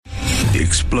The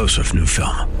explosive new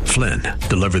film, Flynn,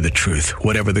 deliver the truth,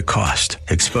 whatever the cost,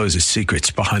 exposes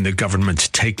secrets behind the government's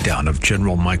takedown of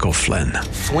General Michael Flynn.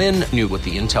 Flynn knew what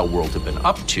the intel world had been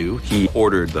up to. He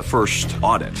ordered the first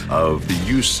audit of the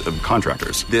use of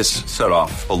contractors. This set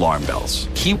off alarm bells.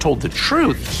 He told the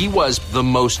truth. He was the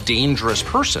most dangerous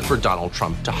person for Donald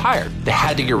Trump to hire. They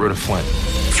had to get rid of Flynn.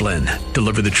 Flynn,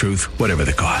 deliver the truth, whatever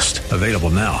the cost. Available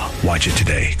now. Watch it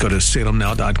today. Go to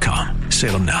salemnow.com.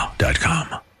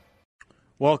 salemnow.com.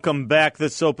 Welcome back.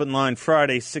 This Open Line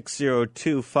Friday,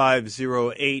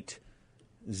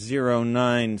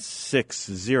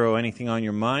 602-508-0960. Anything on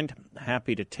your mind?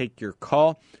 Happy to take your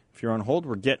call. If you're on hold,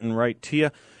 we're getting right to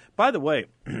you. By the way,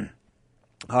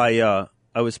 I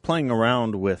was playing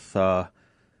around with a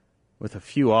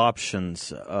few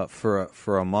options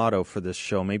for a motto for this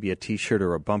show, maybe a T-shirt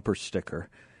or a bumper sticker.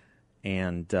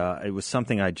 And it was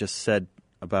something I just said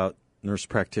about nurse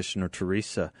practitioner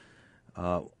Teresa.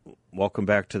 Welcome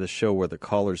back to the show where the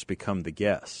callers become the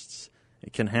guests.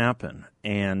 It can happen.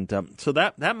 And so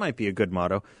that might be a good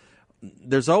motto.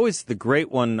 There's always the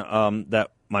great one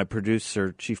that my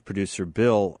chief producer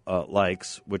Bill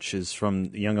likes, which is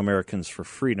from Young Americans for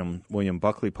Freedom, William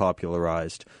Buckley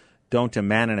popularized, "Don't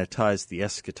immanentize the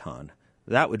eschaton."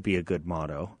 That would be a good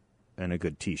motto and a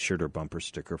good T-shirt or bumper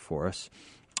sticker for us.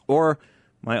 Or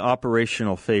my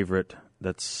operational favorite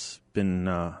that's been...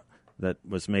 that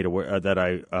was made aware that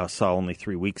I saw only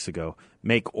 3 weeks ago.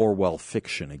 Make Orwell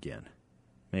fiction again.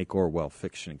 Make Orwell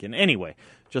fiction again. Anyway,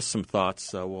 just some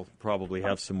thoughts. We'll probably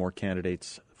have some more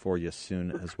candidates for you soon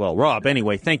as well. Rob,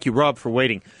 anyway, thank you, Rob, for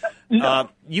waiting. You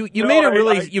made a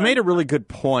really good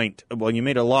point. Well, you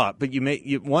made a lot, but you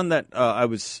made one that I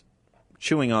was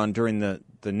chewing on during the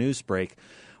news break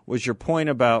was your point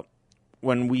about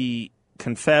when we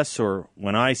confess, or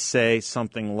when I say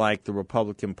something like the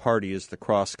Republican Party is the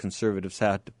cross conservatives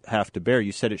have to bear,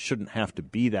 you said it shouldn't have to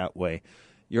be that way.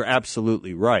 You're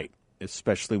absolutely right,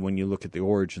 especially when you look at the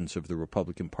origins of the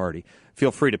Republican Party.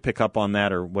 Feel free to pick up on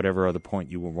that or whatever other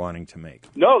point you were wanting to make.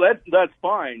 No, that's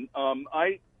fine.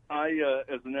 I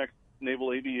as an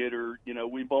ex-naval aviator,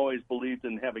 we've always believed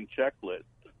in having checklists,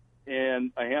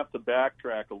 and I have to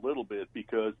backtrack a little bit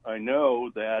because I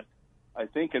know that I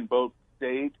think in both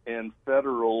state and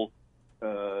federal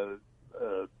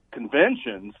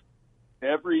conventions,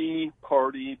 every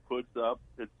party puts up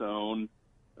its own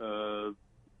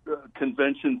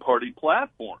convention party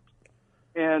platforms.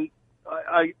 And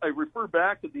I refer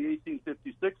back to the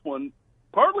 1856 one,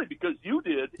 partly because you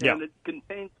did, and it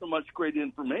contains so much great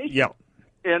information. Yeah.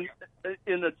 And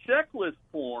in a checklist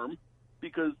form,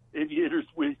 because aviators,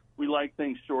 we like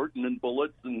things short and in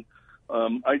bullets, and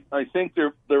I think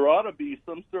there ought to be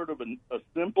some sort of a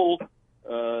simple,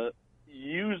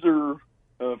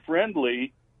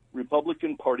 user-friendly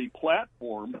Republican Party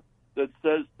platform that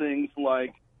says things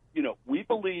like, we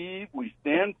believe, we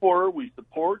stand for, we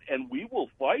support, and we will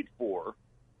fight for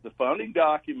the founding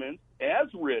documents as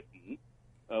written.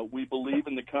 We believe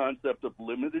in the concept of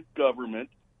limited government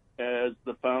as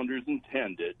the founders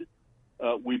intended.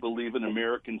 We believe in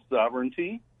American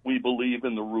sovereignty. We believe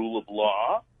in the rule of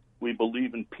law. We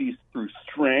believe in peace through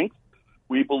strength.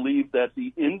 We believe that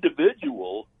the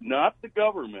individual, not the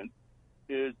government,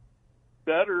 is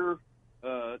better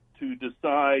to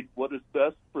decide what is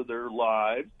best for their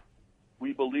lives.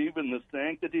 We believe in the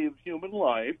sanctity of human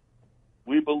life.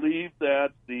 We believe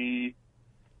that the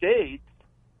states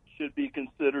should be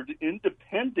considered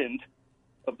independent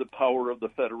of the power of the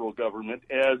federal government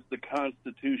as the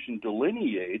Constitution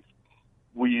delineates.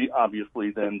 We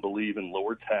obviously then believe in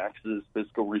lower taxes,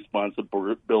 fiscal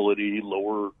responsibility,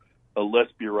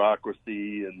 less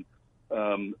bureaucracy, and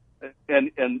one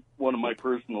of my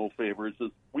personal favorites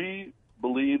is we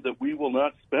believe that we will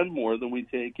not spend more than we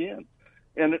take in.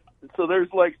 And so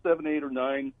there's like 7, 8, or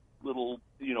 9 little,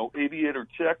 aviator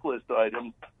checklist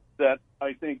items that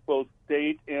I think both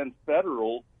state and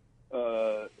federal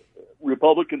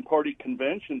Republican Party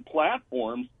convention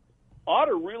platforms ought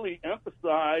to really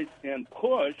emphasize and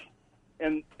push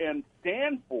and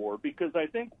stand for, because I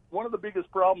think one of the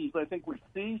biggest problems I think we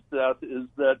see, Seth, is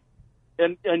that,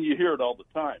 and you hear it all the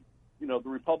time, the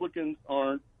Republicans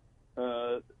aren't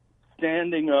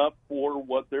standing up for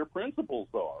what their principles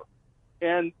are.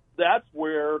 And that's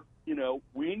where,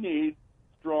 we need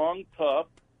strong, tough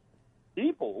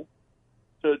people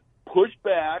to push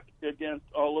back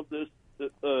against all of this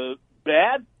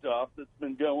bad stuff that's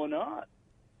been going on.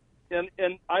 And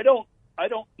I don't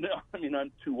know. I mean,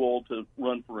 I'm too old to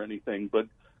run for anything, but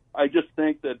I just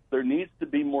think that there needs to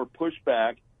be more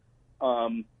pushback.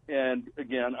 And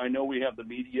again, I know we have the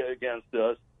media against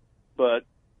us, but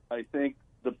I think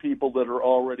the people that are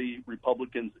already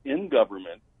Republicans in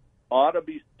government ought to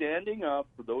be standing up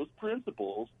for those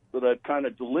principles that I've kind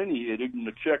of delineated in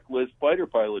the checklist fighter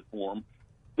pilot form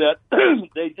that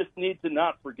they just need to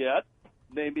not forget.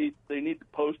 Maybe they need to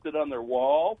post it on their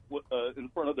wall in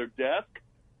front of their desk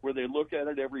where they look at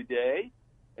it every day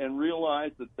and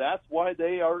realize that that's why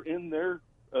they are in their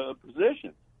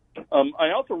position.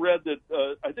 I also read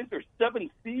that I think there's 7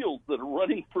 SEALs that are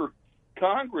running for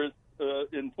Congress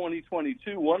in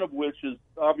 2022, one of which is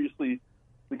obviously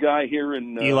the guy here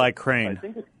in Eli Crane.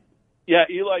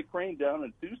 Eli Crane down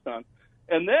in Tucson.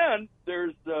 And then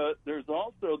there's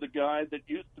also the guy that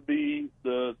used to be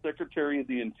the Secretary of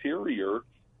the Interior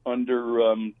under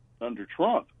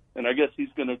Trump, and I guess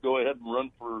he's going to go ahead and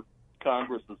run for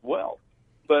Congress as well.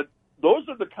 But those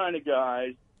are the kind of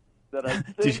guys that I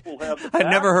think will have. I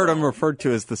never heard them referred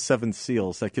to as the 7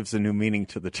 SEALs. That gives a new meaning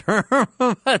to the term.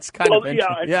 That's kind of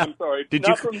interesting. Yeah, I'm sorry.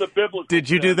 Not from the biblical. Did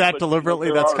you do that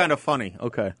deliberately? That's kind of funny.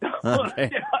 Okay. All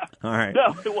right.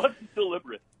 No, it wasn't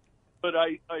deliberate. But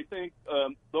I think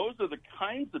those are the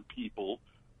kinds of people,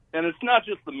 and it's not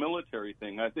just the military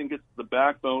thing. I think it's the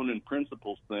backbone and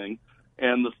principles thing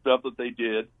and the stuff that they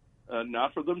did,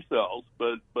 not for themselves,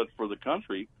 but for the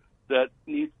country, that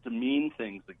needs to mean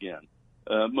things again.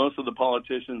 Most of the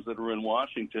politicians that are in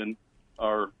Washington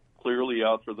are clearly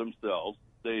out for themselves.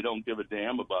 They don't give a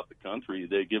damn about the country.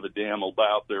 They give a damn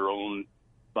about their own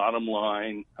bottom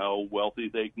line, how wealthy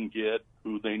they can get,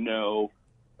 who they know,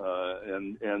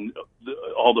 and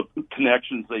all the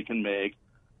connections they can make.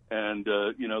 And,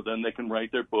 then they can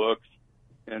write their books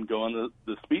and go on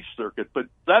the speech circuit. But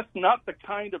that's not the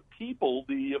kind of people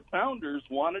the founders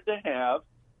wanted to have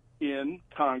in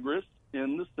Congress,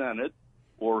 in the Senate,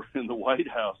 or in the White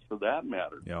House, for that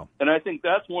matter. Yeah. And I think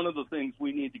that's one of the things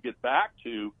we need to get back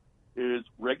to is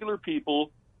regular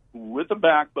people with a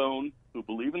backbone who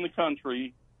believe in the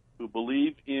country, who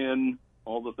believe in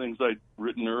all the things I'd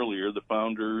written earlier, the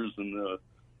founders and the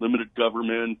limited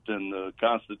government and the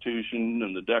Constitution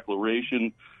and the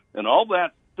Declaration and all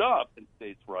that stuff in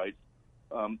states' rights.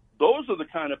 Those are the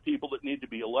kind of people that need to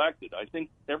be elected. I think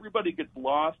everybody gets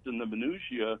lost in the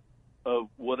minutia of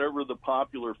whatever the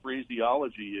popular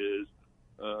phraseology is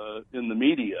in the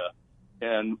media.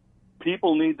 And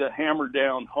people need to hammer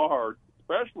down hard,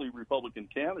 especially Republican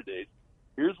candidates.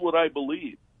 Here's what I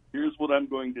believe. Here's what I'm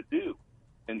going to do.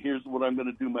 And here's what I'm going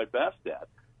to do my best at.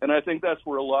 And I think that's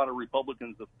where a lot of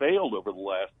Republicans have failed over the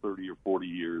last 30 or 40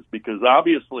 years, because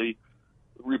obviously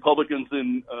Republicans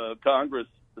in Congress,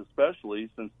 especially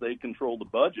since they control the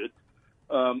budget,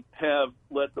 have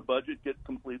let the budget get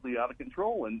completely out of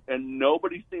control. And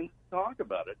nobody seems to talk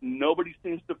about it. Nobody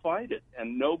seems to fight it.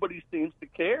 And nobody seems to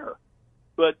care.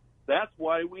 But that's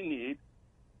why we need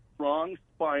strong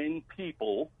spine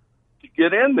people to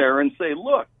get in there and say,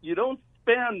 look, you don't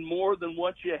spend more than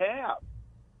what you have.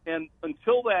 And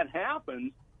until that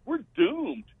happens, we're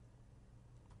doomed.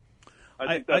 I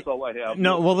think that's all I have.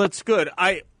 No, well, that's good.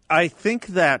 I think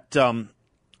that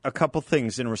a couple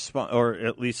things in response, or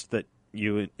at least that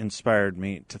you inspired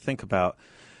me to think about.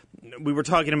 We were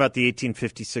talking about the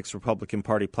 1856 Republican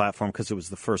Party platform because it was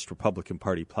the first Republican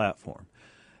Party platform.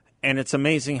 And it's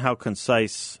amazing how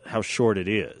concise, how short it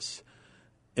is.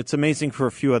 It's amazing for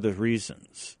a few other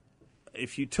reasons.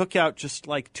 If you took out just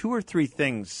like 2 or 3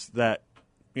 things that,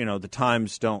 the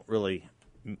times don't really,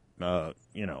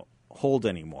 hold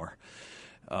anymore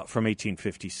from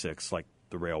 1856, like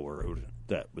the railroad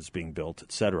that was being built,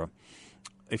 et cetera.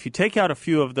 If you take out a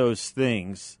few of those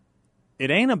things,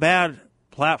 it ain't a bad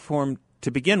platform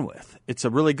to begin with. It's a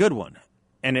really good one.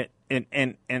 And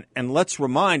and let's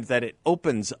remind that it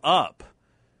opens up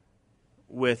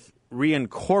with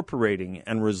reincorporating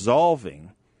and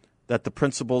resolving that the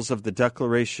principles of the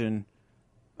Declaration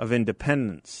of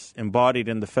Independence embodied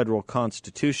in the federal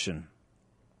Constitution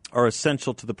are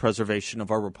essential to the preservation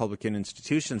of our Republican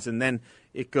institutions. And then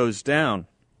it goes down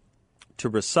to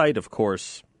recite, of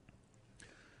course,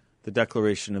 the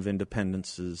Declaration of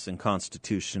Independences and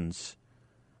Constitution's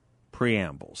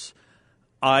preambles.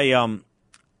 I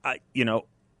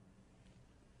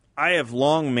have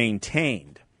long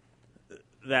maintained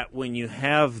that when you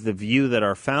have the view that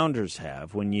our founders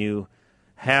have, when you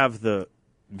have the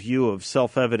view of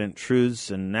self-evident truths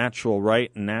and natural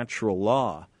right and natural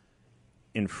law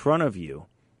in front of you,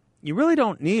 you really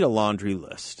don't need a laundry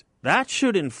list. That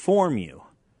should inform you.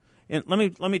 And let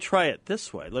me try it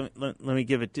this way. Let me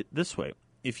give it this way.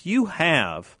 If you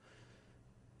have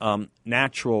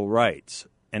natural rights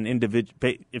and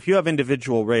if you have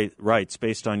individual rights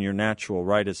based on your natural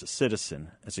right as a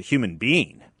citizen, as a human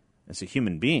being,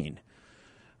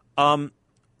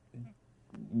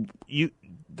 you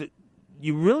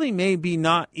really may be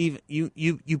not even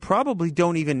you probably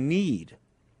don't even need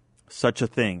such a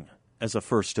thing as a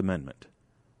First Amendment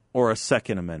or a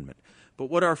Second Amendment. But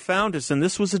what our founders, and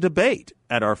this was a debate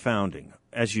at our founding,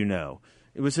 as you know,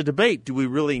 it was a debate, do we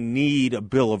really need a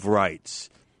Bill of Rights?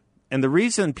 And the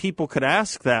reason people could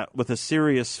ask that with a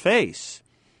serious face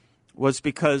was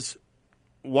because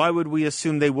why would we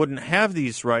assume they wouldn't have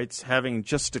these rights, having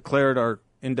just declared our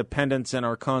independence and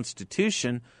our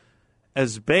Constitution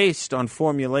as based on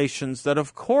formulations that,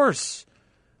 of course,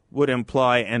 would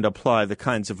imply and apply the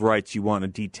kinds of rights you want to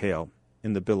detail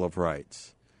in the Bill of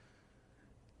Rights.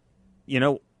 You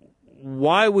know,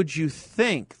 why would you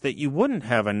think that you wouldn't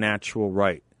have a natural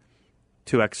right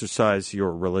to exercise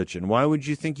your religion? Why would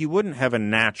you think you wouldn't have a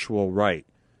natural right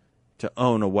to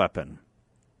own a weapon?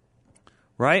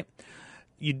 Right?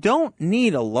 You don't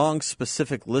need a long,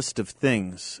 specific list of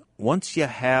things once you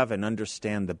have and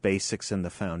understand the basics and the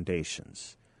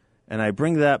foundations. And I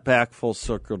bring that back full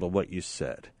circle to what you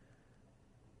said.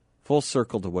 Full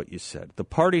circle to what you said. The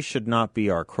party should not be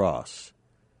our cross.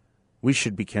 We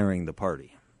should be carrying the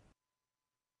party.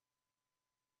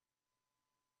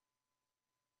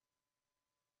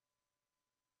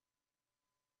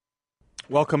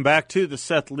 Welcome back to the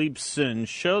Seth Leibsohn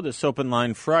Show. This Open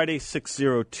Line Friday,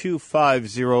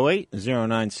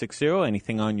 602-508-0960.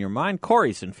 Anything on your mind?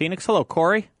 Corey's in Phoenix. Hello,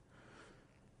 Corey.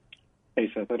 Hey,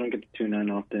 Seth. I don't get to tune in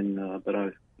often, but I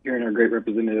was hearing our great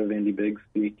representative, Andy Biggs,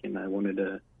 speak, and I wanted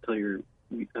to tell your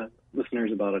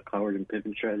listeners about a Cloward and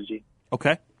Piven strategy.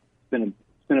 Okay. It's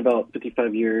been about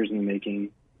 55 years in the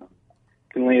making.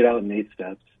 Can lay it out in 8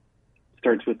 steps.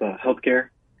 Starts with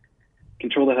healthcare.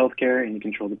 Control the healthcare and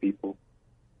control the people.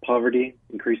 Poverty,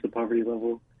 increase the poverty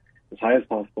level as high as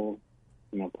possible.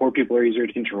 You know, poor people are easier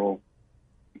to control.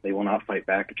 They will not fight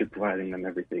back if you're providing them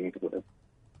everything to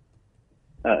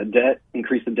live. Debt,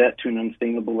 increase the debt to an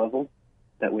unsustainable level.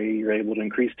 That way you're able to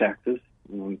increase taxes,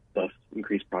 and thus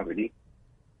increase poverty.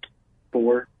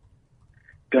 4,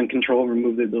 gun control,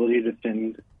 remove the ability to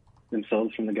defend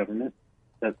themselves from the government.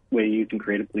 That way you can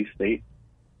create a police state.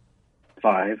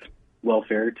 5,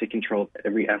 welfare, to control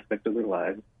every aspect of their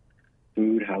lives.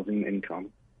 Food, housing,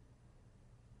 income.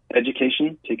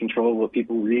 Education, take control of what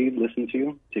people read, listen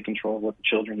to, take control of what the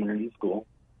children learn in school.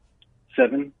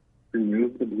 7,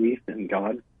 remove the belief in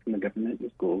God from the government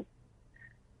and schools.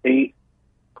 8,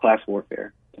 class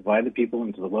warfare, divide the people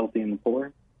into the wealthy and the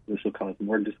poor. This will cause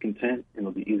more discontent and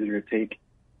will be easier to take,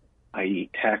 i.e.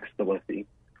 tax the wealthy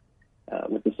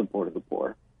with the support of the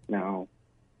poor. Now,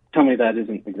 tell me that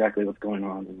isn't exactly what's going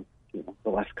on in the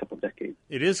last couple of decades.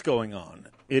 It is going on.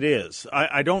 It is.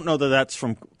 I don't know that that's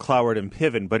from Cloward and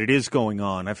Piven, but it is going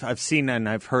on. I've seen and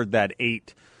I've heard that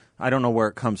 8. I don't know where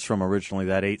it comes from originally,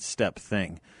 that 8-step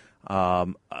thing.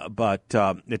 But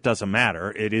it doesn't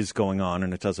matter. It is going on,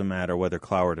 and it doesn't matter whether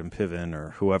Cloward and Piven or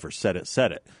whoever said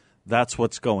it. That's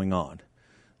what's going on.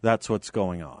 That's what's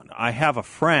going on. I have a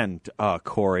friend,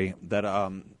 Corey, that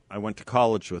I went to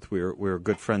college with. We were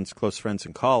good friends, close friends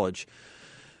in college.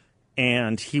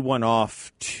 And he went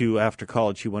off after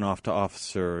college, he went off to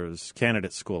officers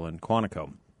candidate school in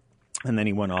Quantico. And then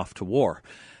he went off to war,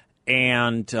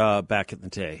 and back in the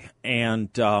day. And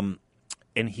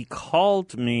he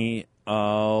called me,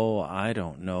 I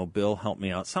don't know, Bill, help me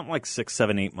out, something like 6,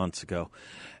 7, 8 months ago.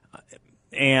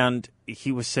 And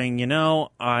he was saying, whenever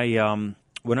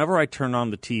I turned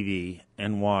on the TV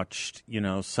and watched,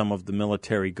 some of the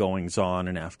military goings-on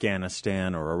in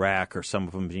Afghanistan or Iraq, or some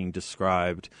of them being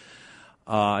described,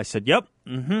 I said, yep,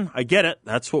 I get it.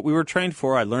 That's what we were trained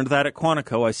for. I learned that at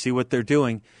Quantico. I see what they're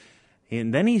doing.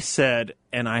 And then he said,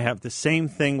 and I have the same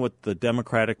thing with the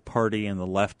Democratic Party and the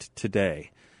left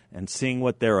today, and seeing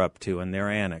what they're up to and their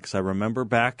annex. I remember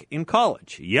back in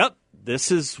college, yep,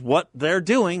 this is what they're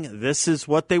doing. This is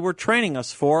what they were training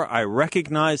us for. I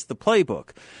recognize the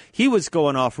playbook. He was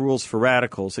going off Rules for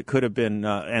Radicals. It could have been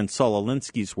and Saul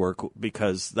Alinsky's work,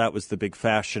 because that was the big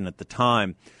fashion at the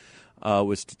time,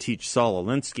 was to teach Saul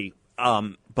Alinsky.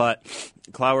 But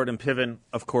Cloward and Piven,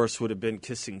 of course, would have been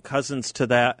kissing cousins to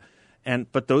that.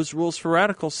 But those Rules for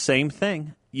Radicals, same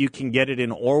thing. You can get it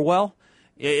in Orwell.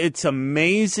 It's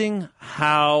amazing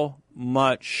how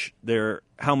much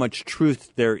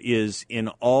truth there is in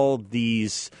all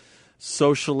these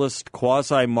socialist,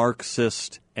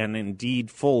 quasi-Marxist, and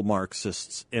indeed full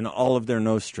Marxists in all of their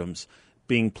nostrums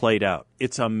being played out.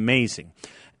 It's amazing.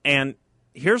 And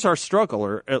here's our struggle,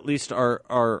 or at least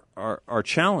our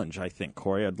challenge, I think,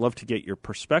 Corey. I'd love to get your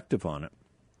perspective on it.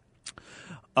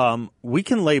 We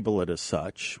can label it as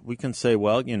such. We can say,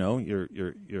 well,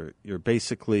 you're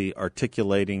basically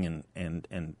articulating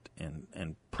and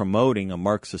promoting a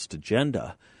Marxist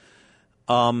agenda.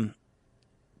 To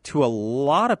a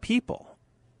lot of people,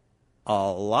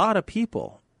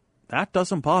 That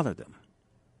doesn't bother them.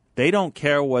 They don't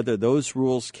care whether those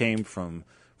rules came from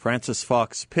Francis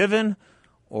Fox Piven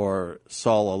or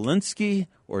Saul Alinsky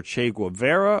or Che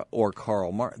Guevara or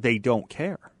Karl Marx. They don't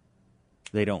care.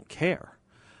 They don't care.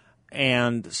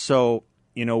 And so,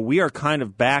 we are kind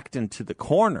of backed into the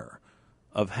corner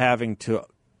of having to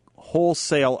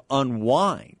wholesale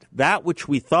unwind that which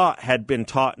we thought had been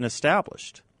taught and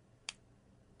established.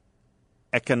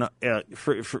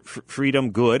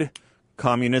 Freedom, good.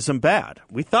 Communism, bad.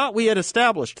 We thought we had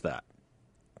established that.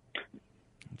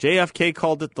 JFK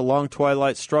called it the long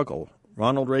twilight struggle.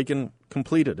 Ronald Reagan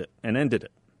completed it and ended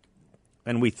it.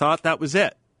 And we thought that was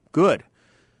it. Good.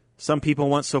 Some people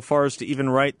went so far as to even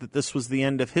write that this was the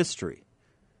end of history.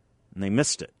 And they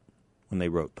missed it when they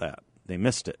wrote that. They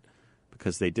missed it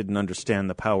because they didn't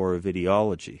understand the power of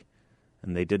ideology.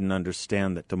 And they didn't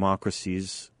understand that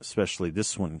democracies, especially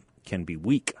this one, can be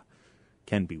weak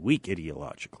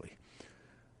ideologically.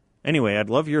 Anyway, I'd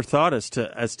love your thought as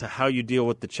to how you deal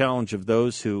with the challenge of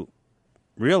those who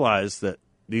realize that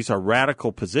these are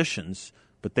radical positions,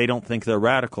 but they don't think they're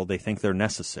radical. They think they're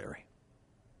necessary.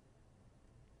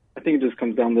 I think it just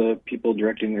comes down to people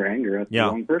directing their anger at the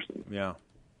wrong person.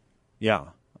 Yeah,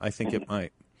 I think it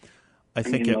might. I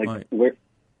think it might.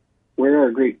 Where are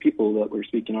great people that were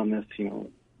speaking on this,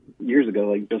 years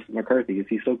ago, like Joseph McCarthy? Is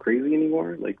he so crazy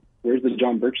anymore? Like, where's the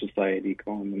John Birch Society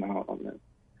calling them out on this?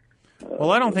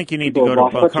 Well, I don't think you need to go to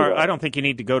McCarthy. I don't think you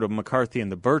need to go to McCarthy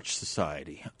and the Birch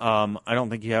Society. I don't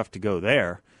think you have to go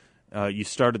there. You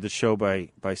started the show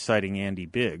by citing Andy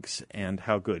Biggs and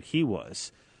how good he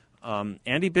was.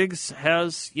 Andy Biggs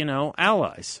has,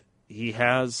 allies. He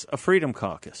has a Freedom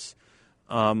Caucus.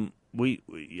 I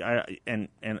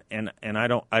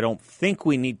don't think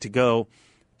we need to go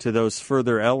to those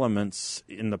further elements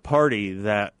in the party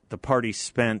that the party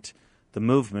spent. The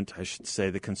movement, I should say,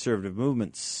 the conservative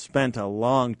movement, spent a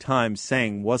long time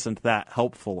saying wasn't that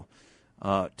helpful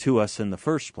to us in the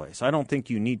first place. I don't think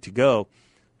you need to go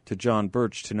to John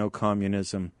Birch to know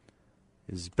communism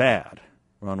is bad.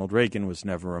 Ronald Reagan was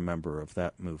never a member of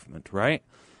that movement, right?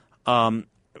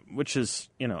 Which is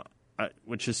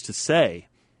to say,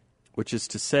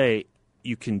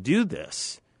 you can do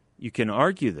this, you can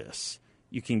argue this,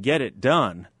 you can get it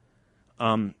done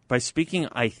by speaking,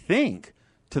 I think,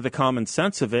 to the common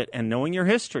sense of it and knowing your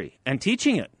history and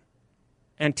teaching it.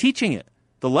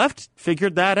 The left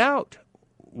figured that out.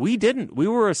 We didn't. We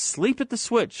were asleep at the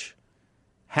switch,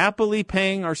 happily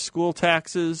paying our school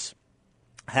taxes,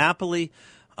 happily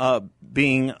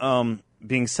being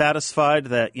satisfied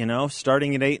that,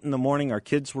 starting at 8 in the morning, our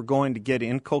kids were going to get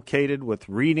inculcated with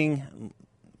reading,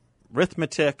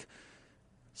 arithmetic,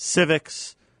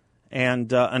 civics,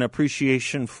 and an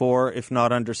appreciation for, if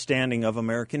not understanding of,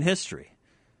 American history.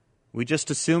 We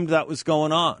just assumed that was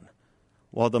going on.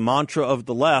 While the mantra of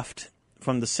the left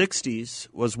from the 60s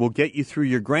was, we'll get you through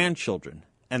your grandchildren.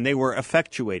 And they were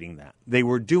effectuating that. They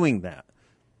were doing that.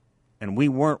 And we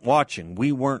weren't watching.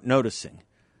 We weren't noticing.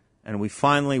 And we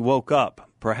finally woke up,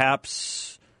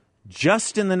 perhaps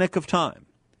just in the nick of time.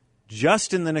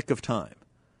 Just in the nick of time.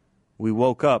 We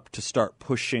woke up to start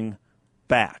pushing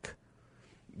back.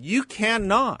 You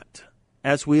cannot,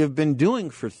 as we have been doing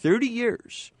for 30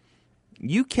 years,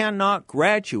 you cannot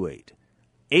graduate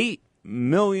 8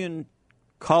 million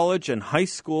college and high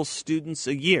school students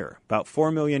a year, about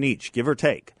 4 million each, give or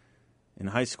take, in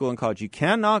high school and college. You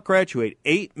cannot graduate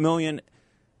 8 million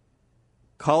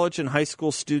college and high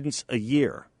school students a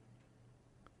year,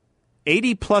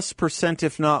 80+%,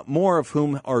 if not more, of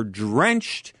whom are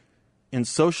drenched in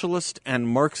socialist and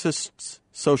Marxist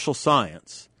social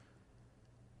science,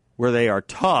 where they are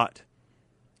taught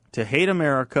to hate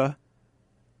America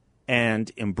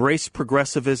and embrace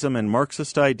progressivism and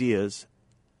Marxist ideas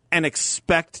and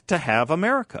expect to have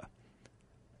America.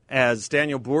 As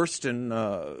Daniel Boorstin,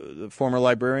 the former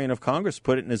Librarian of Congress,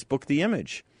 put it in his book, The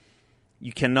Image,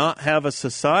 you cannot have a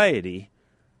society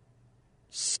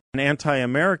in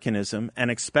anti-Americanism and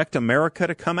expect America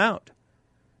to come out.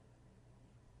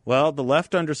 Well, the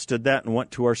left understood that and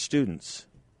went to our students,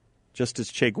 just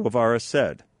as Che Guevara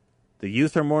said. The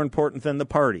youth are more important than the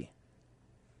party,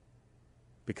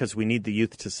 because we need the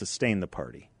youth to sustain the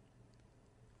party.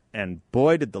 And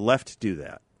boy, did the left do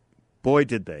that. Boy,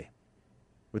 did they,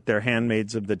 with their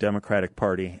handmaids of the Democratic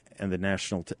Party and the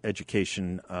national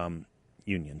education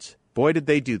unions. Boy, did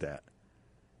they do that.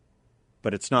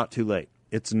 But it's not too late.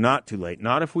 It's not too late.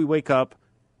 Not if we wake up,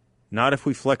 not if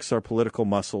we flex our political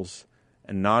muscles,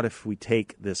 and not if we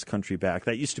take this country back.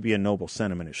 That used to be a noble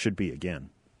sentiment. It should be again.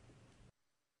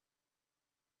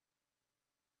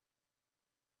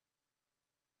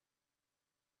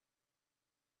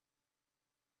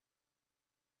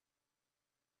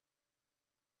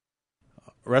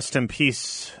 Rest in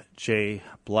peace, Jay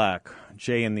Black,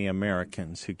 Jay and the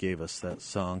Americans, who gave us that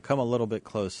song. Come a little bit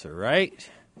closer, right?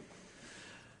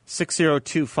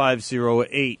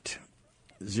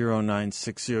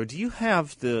 602-508-0960. Do you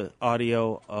have the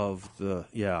audio of the...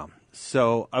 Yeah.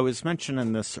 So I was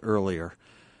mentioning this earlier.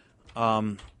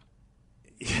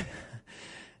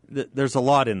 There's a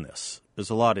lot in this.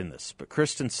 But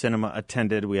Kyrsten Sinema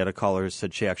attended. We had a caller who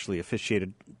said she actually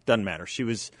officiated. Doesn't matter. She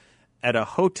was at a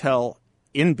hotel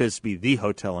in Bisbee, the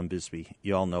hotel in Bisbee.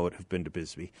 You all know it, have been to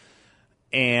Bisbee.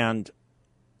 And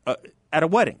at a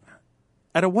wedding.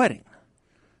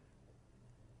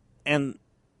 And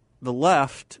the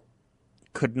left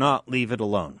could not leave it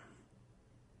alone.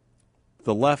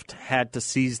 The left had to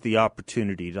seize the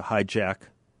opportunity to hijack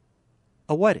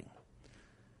a wedding.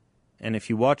 And if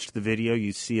you watch the video,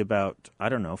 you see about,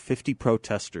 50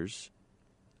 protesters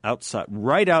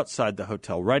right outside the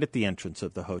hotel, right at the entrance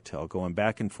of the hotel, going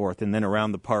back and forth, and then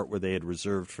around the part where they had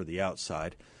reserved for the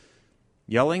outside,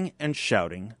 yelling and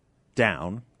shouting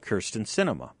down Kyrsten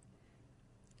Sinema.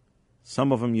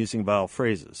 Some of them using vile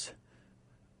phrases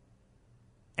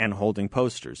and holding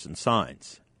posters and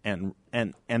signs. And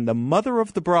the mother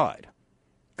of the bride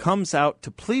comes out to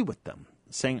plead with them,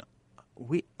 saying,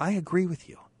 I agree with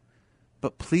you,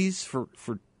 but please,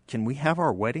 can we have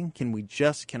our wedding? Can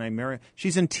I marry?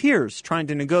 She's in tears trying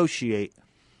to negotiate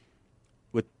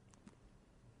with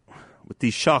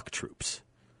these shock troops.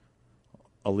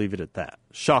 I'll leave it at that.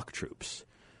 Shock troops.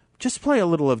 Just play a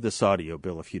little of this audio,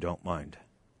 Bill, if you don't mind.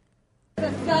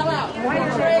 Sellout.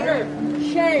 White traitor.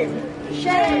 Shame.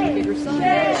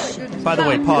 By the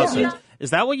way, pause it.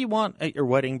 Is that what you want at your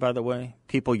wedding, by the way?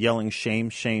 People yelling shame,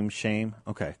 shame, shame?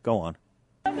 Okay, go on.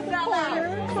 For an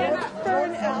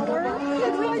hour.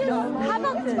 How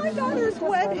about it's my daughter's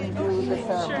wedding?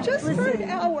 Just for an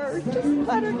hour. Just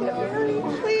let her get married,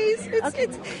 please.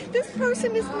 This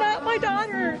person is not my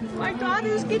daughter. My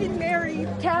daughter's getting married.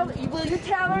 Will you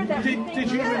tell her that?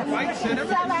 Did you invite Sinema? Is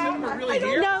Sinema really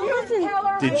here? No, listen.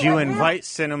 Did you invite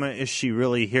Sinema? Is she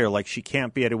really here? Like she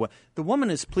can't be at a wedding. The woman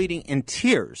is pleading in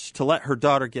tears to let her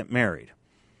daughter get married.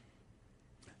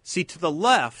 See, to the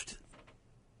left,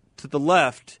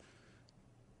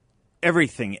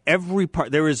 everything, every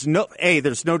part, there's no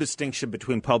distinction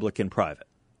between public and private.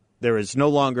 There is no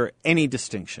longer any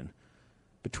distinction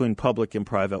between public and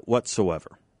private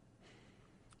whatsoever.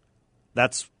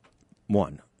 That's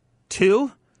one.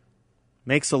 Two,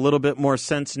 makes a little bit more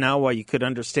sense now why you could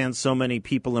understand so many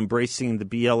people embracing the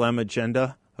BLM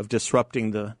agenda of disrupting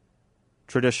the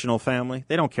traditional family.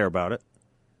 They don't care about it.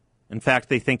 In fact,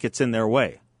 they think it's in their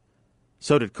way.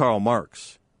 So did Karl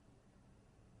Marx.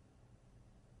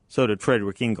 So did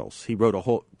Friedrich Engels. He wrote a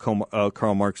whole,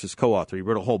 Karl Marx's co-author, he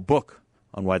wrote a whole book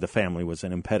on why the family was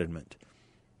an impediment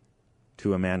to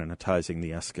humanitizing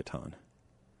the eschaton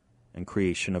and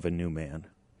creation of a new man.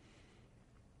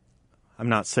 I'm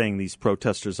not saying these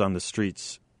protesters on the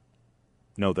streets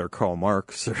know their Karl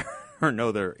Marx or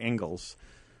know their Engels,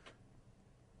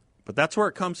 but that's where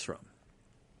it comes from.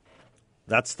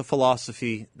 That's the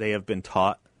philosophy they have been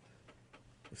taught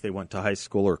if they went to high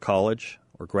school or college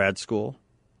or grad school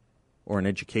or an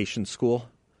education school,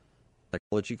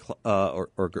 psychology, or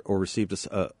received a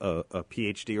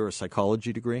PhD or a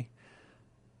psychology degree.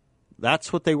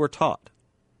 That's what they were taught.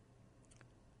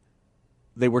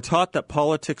 They were taught that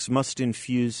politics must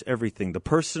infuse everything. The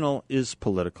personal is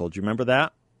political. Do you remember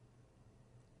that?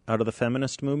 Out of the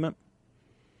feminist movement?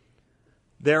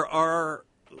 There are,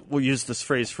 we'll use this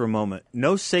phrase for a moment,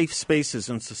 no safe spaces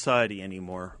in society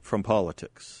anymore from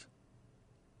politics.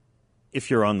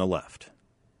 If you're on the left.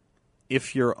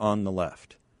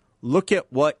 Look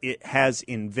at what it has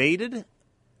invaded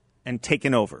and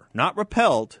taken over. Not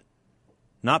repelled,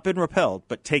 not been repelled,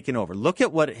 but taken over. Look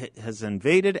at what it has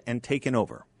invaded and taken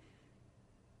over.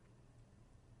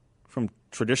 From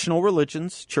traditional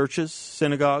religions, churches,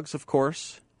 synagogues, of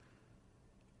course,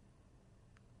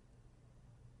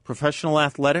 professional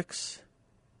athletics,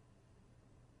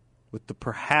 with the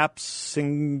perhaps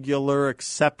singular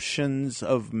exceptions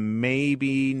of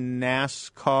maybe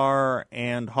NASCAR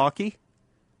and hockey.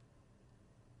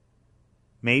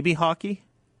 Maybe hockey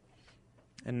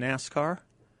and NASCAR.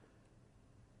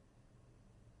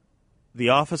 The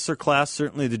officer class,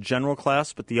 certainly the general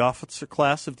class, but the officer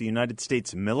class of the United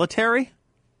States military.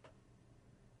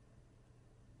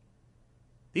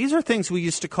 These are things we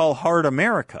used to call hard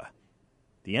America.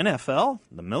 The NFL,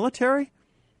 the military,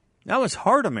 that was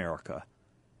hard America.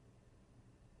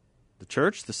 The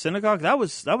church, the synagogue, that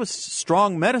was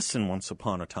strong medicine once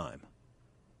upon a time.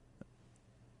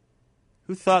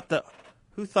 Who thought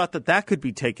that could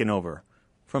be taken over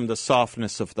from the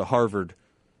softness of the Harvard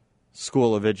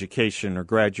School of Education or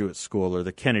Graduate School or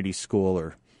the Kennedy School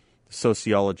or the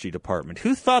Sociology Department?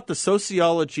 Who thought the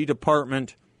Sociology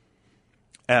Department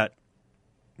at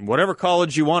whatever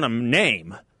college you want to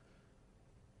name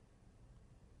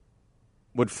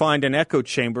would find an echo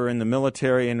chamber in the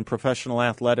military and in professional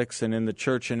athletics and in the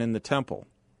church and in the temple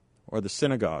or the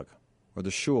synagogue or the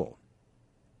shul?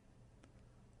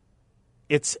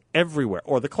 It's everywhere.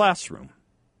 Or the classroom.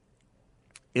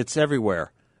 It's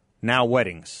everywhere. Now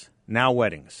weddings. Now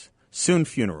weddings. Soon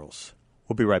funerals.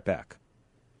 We'll be right back.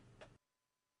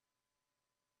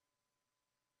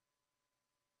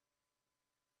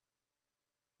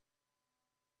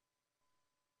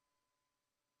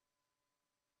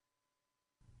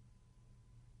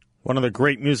 One of the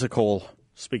great musical,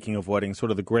 speaking of weddings,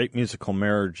 one of the great musical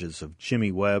marriages of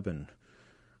Jimmy Webb and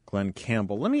Glenn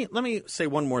Campbell. Let me say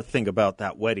one more thing about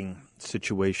that wedding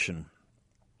situation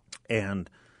and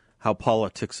how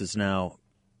politics is now,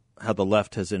 how the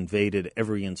left has invaded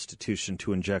every institution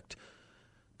to inject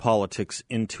politics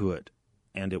into it,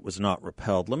 and it was not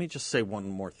repelled. Let me just say one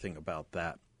more thing about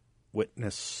that.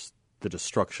 Witness the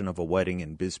destruction of a wedding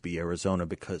in Bisbee, Arizona,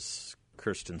 because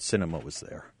Kyrsten Sinema was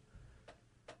there.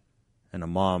 And a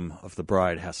mom of the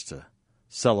bride has to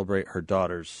celebrate her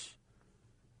daughter's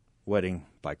wedding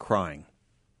by crying.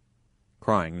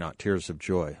 Crying, not tears of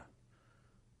joy,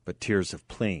 but tears of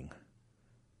pleading.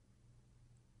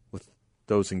 With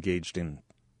those engaged in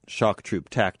shock troop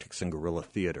tactics and guerrilla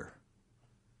theater.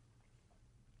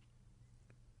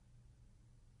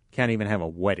 Can't even have a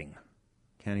wedding.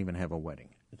 Can't even have a wedding.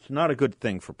 It's not a good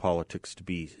thing for politics to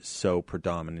be so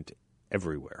predominant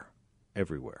everywhere.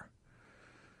 Everywhere.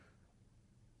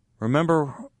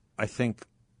 Remember, I think,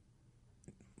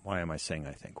 why am I saying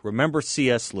I think? Remember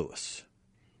C.S. Lewis.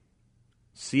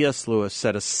 C.S. Lewis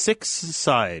said a sick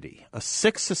society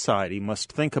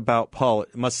must think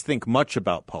much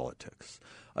about politics.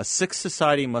 A sick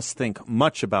society must think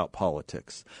much about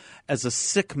politics, as a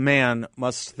sick man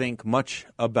must think much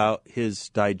about his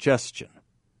digestion.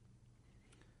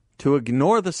 To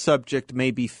ignore the subject may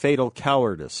be fatal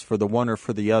cowardice for the one or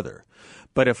for the other.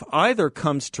 But if either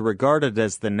comes to regard it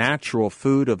as the natural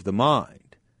food of the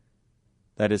mind,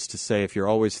 that is to say, if you're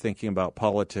always thinking about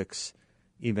politics,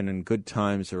 even in good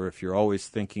times, or if you're always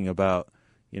thinking about,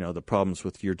 the problems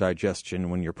with your digestion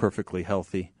when you're perfectly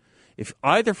healthy, if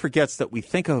either forgets that we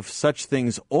think of such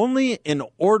things only in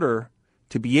order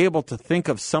to be able to think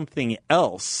of something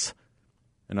else,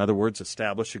 in other words,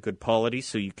 establish a good polity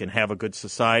so you can have a good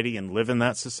society and live in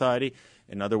that society.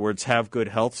 In other words, have good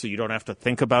health so you don't have to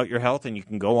think about your health and you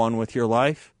can go on with your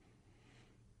life.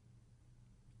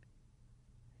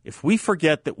 If we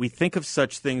forget that we think of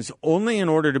such things only in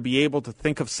order to be able to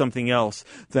think of something else,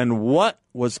 then what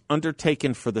was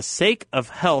undertaken for the sake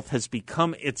of health has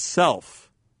become itself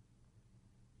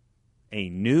a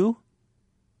new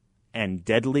and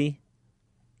deadly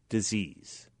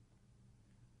disease.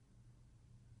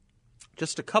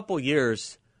 Just a couple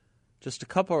years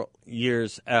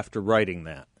after writing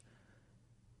that,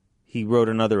 he wrote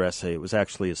another essay. It was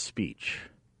actually a speech.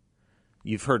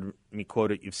 You've heard me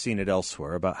quote it. You've seen it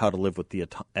elsewhere about how to live with the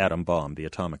atom bomb, the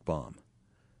atomic bomb.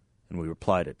 And we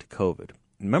applied it to COVID.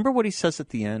 Remember what he says at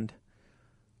the end?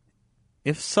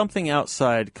 If something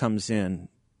outside comes in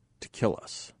to kill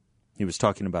us, he was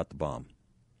talking about the bomb.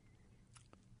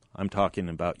 I'm talking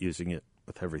about using it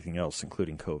with everything else,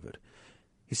 including COVID.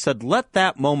 He said, let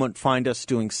that moment find us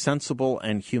doing sensible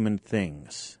and human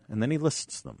things. And then he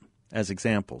lists them as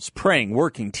examples. Praying,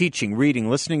 working, teaching, reading,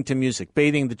 listening to music,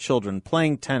 bathing the children,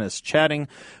 playing tennis, chatting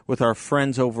with our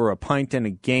friends over a pint and a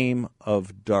game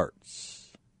of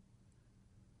darts.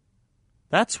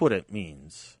 That's what it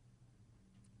means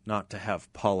not to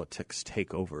have politics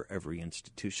take over every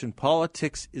institution.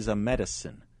 Politics is a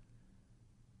medicine.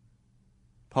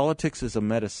 Politics is a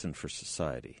medicine for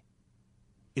society.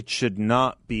 It should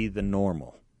not be the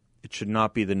normal. It should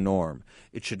not be the norm.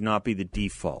 It should not be the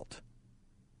default.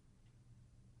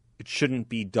 It shouldn't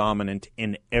be dominant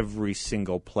in every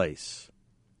single place.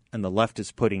 And the left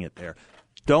is putting it there.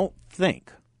 Don't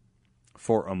think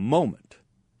for a moment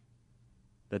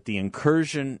that the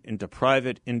incursion into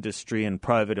private industry and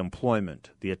private employment,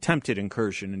 the attempted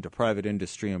incursion into private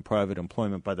industry and private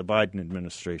employment by the Biden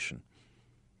administration,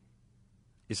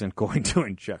 isn't going to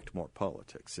inject more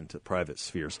politics into private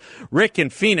spheres. Rick in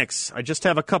Phoenix, I just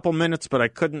have a couple minutes, but I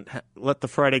couldn't let the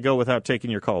Friday go without taking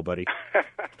your call, buddy.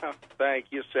 Thank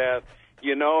you, Seth.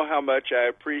 You know how much I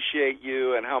appreciate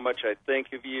you and how much I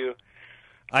think of you.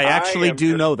 I actually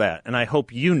do know that, and I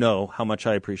hope you know how much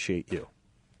I appreciate you.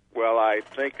 Well, I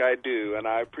think I do, and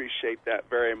I appreciate that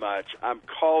very much. I'm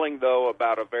calling, though,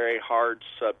 about a very hard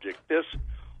subject. This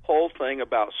whole thing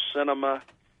about cinema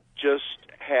just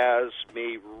has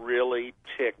me really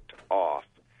ticked off.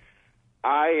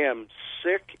 I am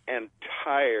sick and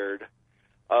tired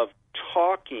of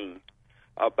talking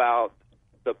about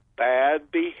the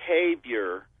bad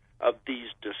behavior of these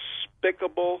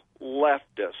despicable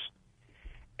leftists,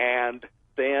 and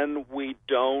then we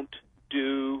don't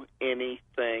do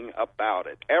anything about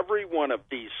it. Every one of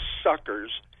these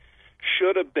suckers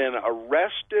should have been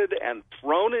arrested and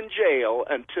thrown in jail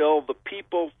until the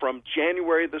people from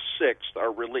January the 6th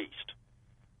are released,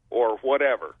 or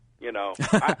whatever.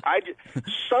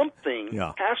 Something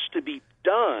has to be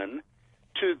done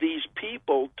to these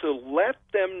people to let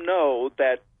them know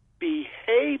that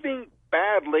behaving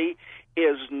badly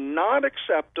is not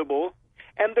acceptable,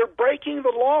 and they're breaking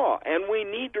the law, and we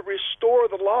need to restore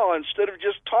the law instead of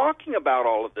just talking about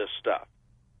all of this stuff.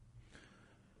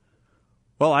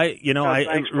 Well,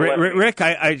 Rick,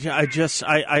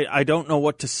 I don't know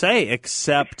what to say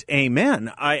except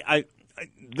amen.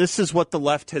 This is what the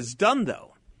left has done,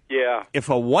 though. Yeah. If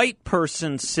a white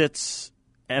person sits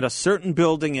at a certain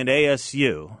building at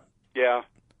ASU,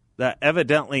 that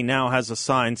evidently now has a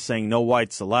sign saying "No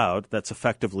whites allowed," that's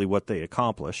effectively what they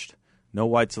accomplished. No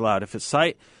whites allowed. If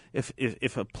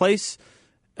a place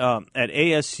at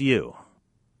ASU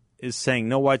is saying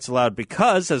no whites allowed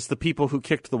because, as the people who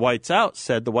kicked the whites out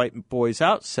said, the white boys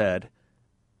out said,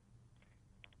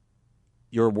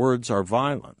 your words are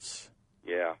violence.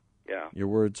 Yeah. Your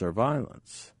words are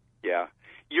violence. Yeah.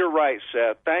 You're right,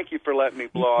 Seth. Thank you for letting me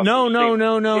blow off.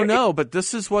 No. But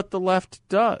this is what the left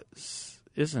does,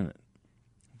 isn't it?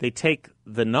 They take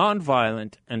the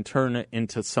nonviolent and turn it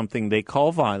into something they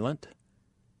call violent.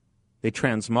 They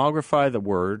transmogrify the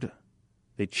word.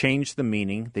 They change the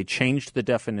meaning. They change the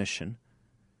definition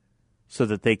so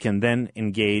that they can then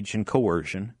engage in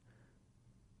coercion.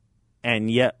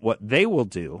 And yet what they will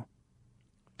do,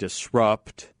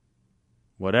 disrupt,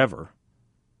 whatever,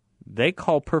 they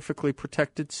call perfectly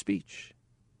protected speech.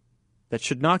 That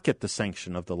should not get the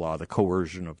sanction of the law, the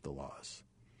coercion of the laws.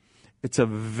 It's a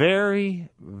very,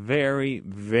 very,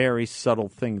 very subtle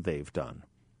thing they've done.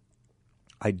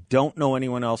 I don't know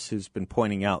anyone else who's been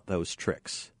pointing out those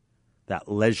tricks. That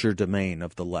leisure domain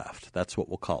of the left. That's what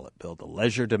we'll call it, Bill. The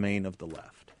leisure domain of the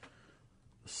left.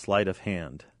 The sleight of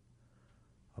hand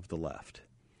of the left.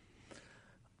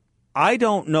 I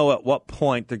don't know at what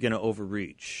point they're going to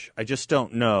overreach. I just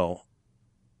don't know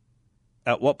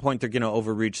at what point they're going to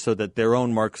overreach so that their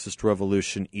own Marxist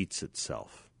revolution eats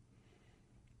itself.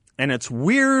 And it's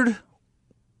weird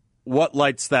what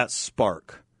lights that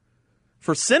spark.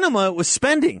 For cinema, it was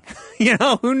spending.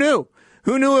 Who knew?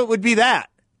 Who knew it would be that?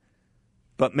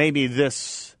 But maybe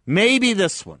this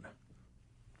one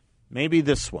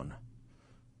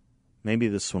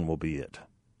will be it.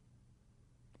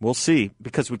 We'll see,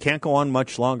 because we can't go on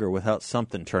much longer without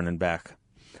something turning back.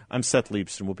 I'm Seth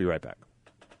Leibsohn. We'll be right back.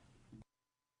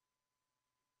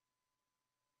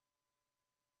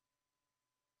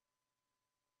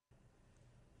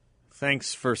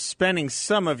 Thanks for spending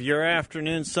some of your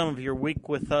afternoon, some of your week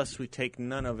with us. We take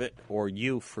none of it or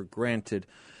you for granted.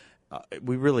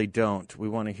 We really don't. We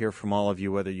want to hear from all of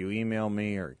you, whether you email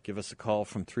me or give us a call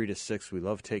from 3 to 6. We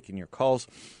love taking your calls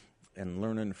and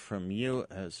learning from you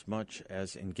as much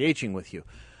as engaging with you.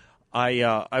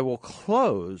 I will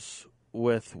close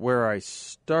with where I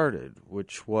started,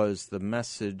 which was the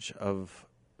message of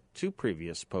two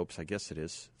previous popes, I guess it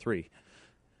is, 3.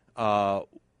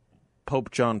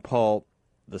 Pope John Paul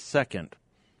II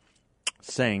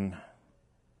saying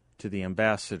to the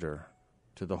ambassador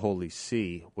to the Holy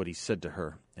See what he said to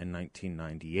her in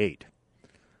 1998.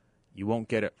 You won't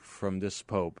get it from this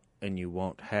pope, and you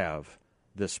won't have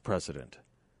this president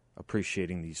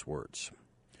appreciating these words.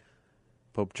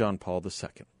 Pope John Paul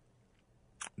II.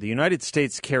 The United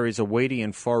States carries a weighty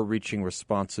and far-reaching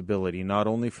responsibility not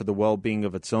only for the well-being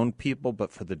of its own people,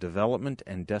 but for the development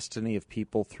and destiny of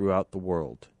people throughout the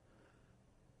world.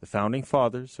 The Founding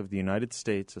Fathers of the United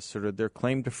States asserted their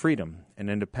claim to freedom and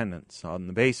independence on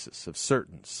the basis of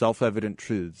certain self-evident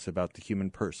truths about the human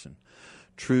person,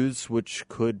 truths which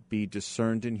could be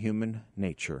discerned in human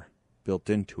nature, built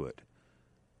into it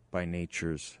by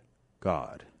nature's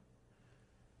God.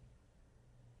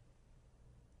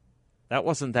 That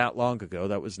wasn't that long ago.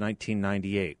 That was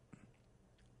 1998.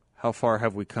 How far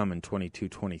have we come in 22,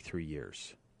 23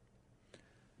 years?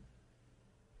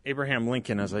 Abraham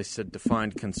Lincoln, as I said,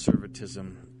 defined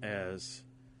conservatism as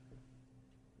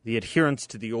the adherence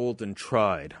to the old and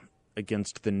tried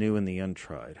against the new and the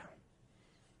untried.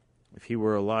 If he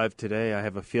were alive today, I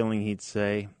have a feeling he'd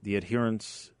say the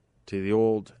adherence to the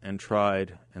old and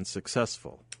tried and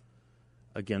successful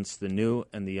against the new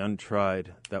and the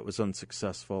untried that was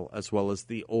unsuccessful, as well as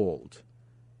the old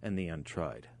and the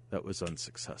untried that was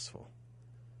unsuccessful.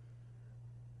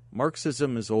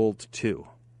 Marxism is old too.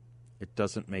 It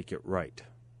doesn't make it right.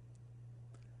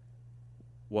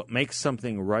 What makes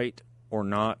something right or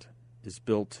not is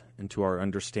built into our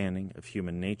understanding of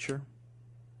human nature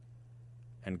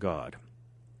and God.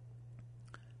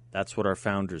 That's what our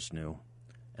founders knew,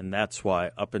 and that's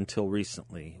why, up until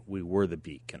recently, we were the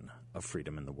beacon of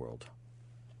freedom in the world.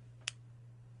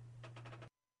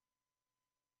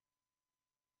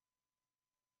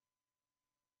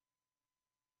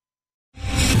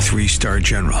 Three-star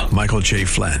General Michael J.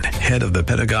 Flynn, head of the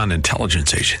Pentagon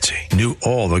Intelligence Agency, knew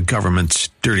all the government's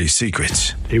dirty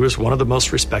secrets. He was one of the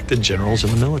most respected generals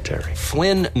in the military.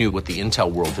 Flynn knew what the intel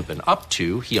world had been up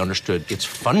to. He understood its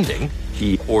funding.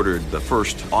 He ordered the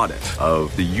first audit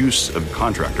of the use of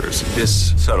contractors.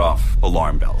 This set off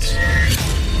alarm bells.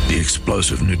 The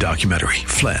explosive new documentary,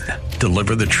 Flynn,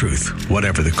 Deliver the Truth,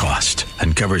 Whatever the Cost,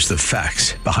 uncovers the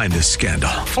facts behind this scandal.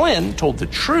 Flynn told the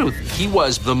truth. He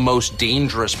was the most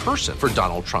dangerous person for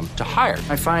Donald Trump to hire.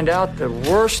 I find out the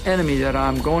worst enemy that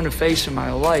I'm going to face in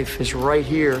my life is right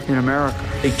here in America.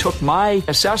 They took my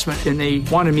assessment and they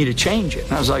wanted me to change it.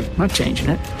 And I was like, I'm not changing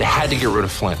it. They had to get rid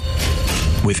of Flynn.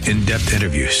 With in-depth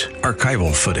interviews,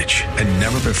 archival footage, and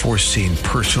never-before-seen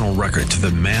personal records of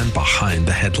the man behind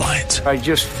the headlines. I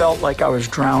just felt like I was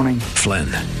drowning. Flynn,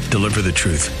 Deliver the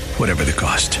Truth, Whatever the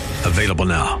Cost. Available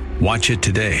now. Watch it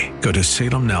today. Go to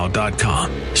salemnow.com.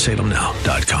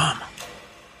 salemnow.com.